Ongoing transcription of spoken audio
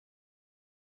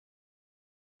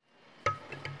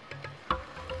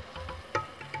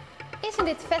Isn't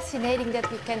it fascinating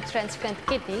that we can transplant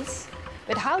kidneys?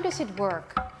 But how does it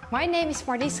work? My name is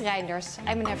Marlies Reinders.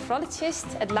 I'm a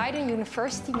nephrologist at Leiden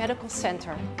University Medical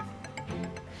Center.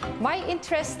 My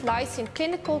interest lies in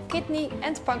clinical kidney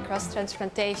and pancreas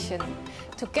transplantation.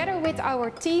 Together with our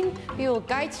team, we will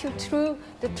guide you through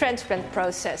the transplant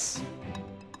process.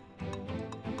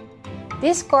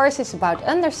 This course is about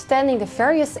understanding the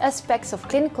various aspects of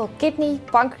clinical kidney,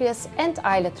 pancreas and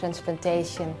islet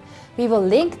transplantation. We will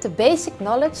link the basic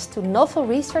knowledge to novel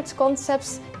research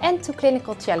concepts and to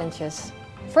clinical challenges.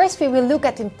 First, we will look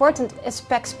at important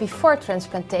aspects before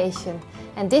transplantation,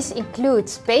 and this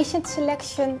includes patient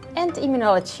selection and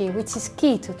immunology, which is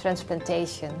key to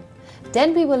transplantation.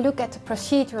 Then we will look at the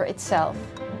procedure itself.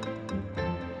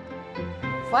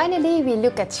 Finally, we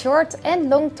look at short and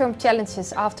long-term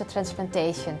challenges after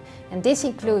transplantation, and this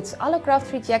includes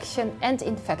allograft rejection and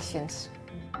infections.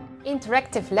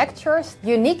 Interactive lectures,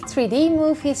 unique 3D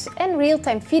movies and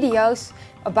real-time videos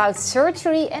about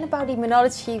surgery and about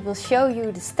immunology will show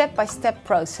you the step-by-step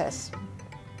process.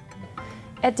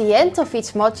 At the end of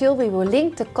each module, we will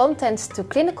link the contents to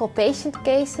clinical patient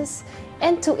cases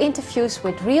and to interviews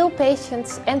with real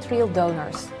patients and real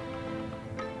donors.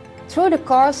 Through the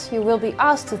course, you will be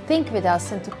asked to think with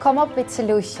us and to come up with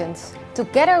solutions.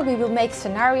 Together we will make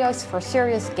scenarios for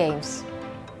serious games.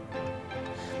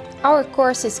 Our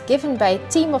course is given by a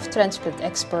team of transplant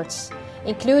experts,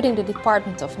 including the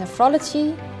Department of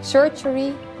Nephrology,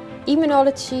 Surgery,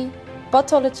 Immunology,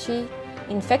 Pathology,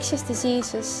 Infectious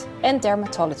Diseases and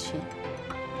Dermatology.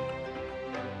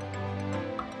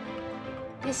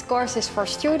 This course is for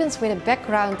students with a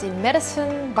background in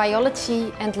medicine,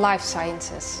 biology and life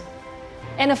sciences.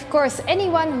 And of course,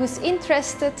 anyone who's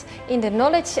interested in the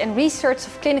knowledge and research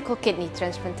of clinical kidney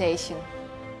transplantation.